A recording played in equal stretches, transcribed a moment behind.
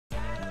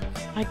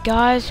Hi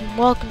guys, and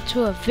welcome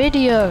to a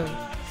video.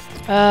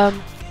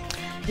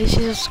 This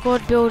is a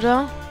squad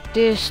builder.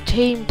 This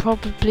team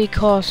probably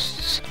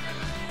costs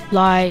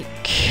like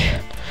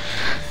 7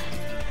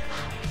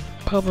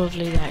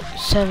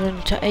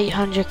 to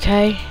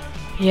 800k.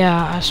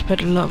 Yeah, I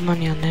spent a lot of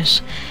money on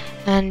this,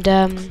 and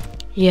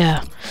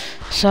yeah.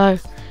 So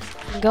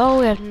in goal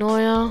we have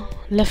Neuer,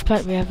 left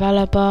back we have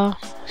Alaba,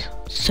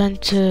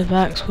 centre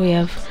backs we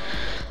have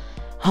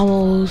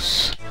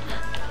Hummels.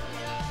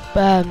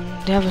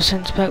 The other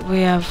centre back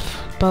we have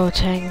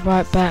Boateng,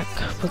 right back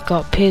we've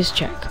got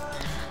Piszczek.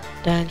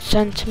 Then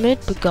centre mid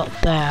we got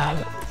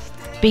the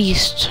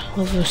beast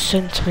of a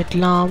centre mid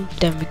Lahm.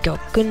 Then we got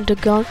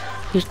Gundogan,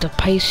 who's the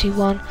pacey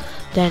one.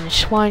 Then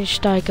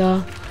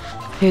Schweinsteiger,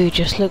 who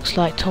just looks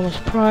like Thomas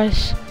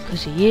Price,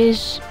 because he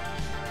is.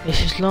 It's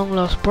his long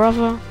lost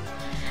brother.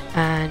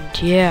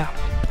 And yeah,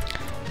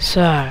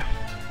 so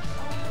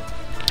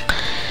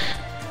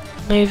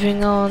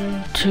moving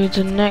on to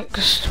the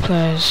next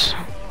players.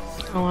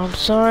 Oh, I'm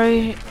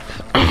sorry,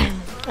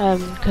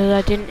 because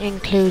I didn't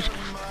include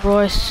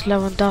Royce,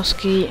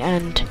 Lewandowski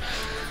and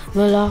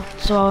Müller,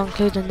 so I'll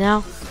include them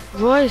now.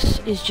 Royce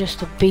is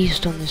just a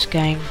beast on this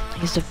game.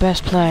 He's the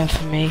best player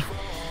for me.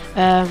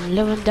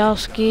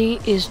 Lewandowski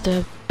is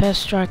the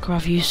best striker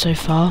I've used so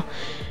far,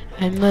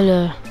 and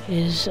Müller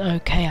is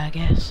okay, I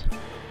guess.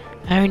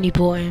 I only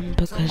bought him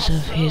because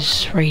of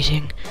his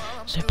rating.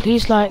 So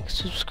please like,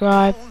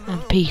 subscribe,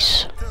 and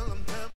peace.